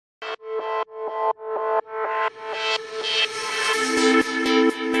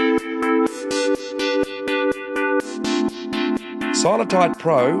Silotite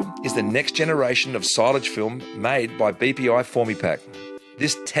Pro is the next generation of silage film made by BPI Formipack.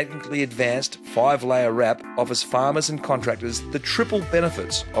 This technically advanced 5-layer wrap offers farmers and contractors the triple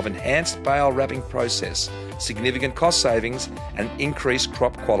benefits of enhanced bale wrapping process, significant cost savings, and increased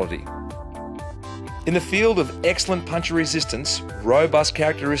crop quality. In the field of excellent puncture resistance, robust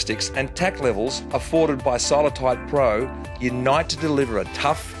characteristics and tack levels afforded by Silotite Pro unite to deliver a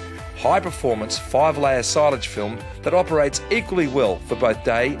tough, high-performance 5-layer silage film that operates equally well for both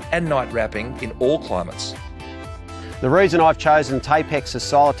day and night wrapping in all climates. The reason I've chosen Tapex's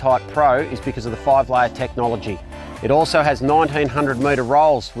Silotite Pro is because of the 5-layer technology. It also has 1900 metre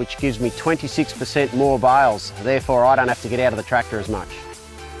rolls, which gives me 26% more bales, therefore I don't have to get out of the tractor as much.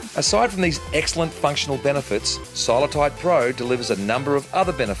 Aside from these excellent functional benefits, Silotite Pro delivers a number of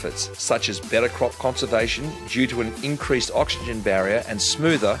other benefits, such as better crop conservation due to an increased oxygen barrier and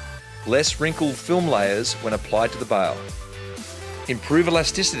smoother, less wrinkled film layers when applied to the bale. Improved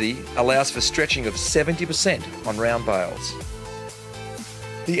elasticity allows for stretching of 70% on round bales.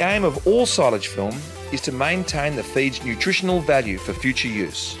 The aim of all silage film is to maintain the feed's nutritional value for future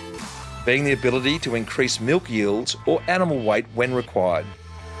use, being the ability to increase milk yields or animal weight when required.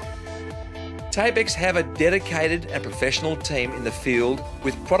 Tapex have a dedicated and professional team in the field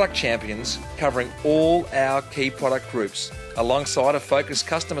with product champions covering all our key product groups, alongside a focused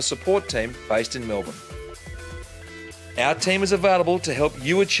customer support team based in Melbourne. Our team is available to help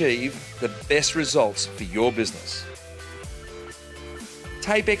you achieve the best results for your business.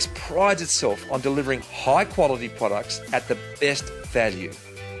 Tapex prides itself on delivering high quality products at the best value,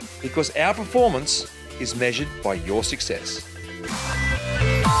 because our performance is measured by your success.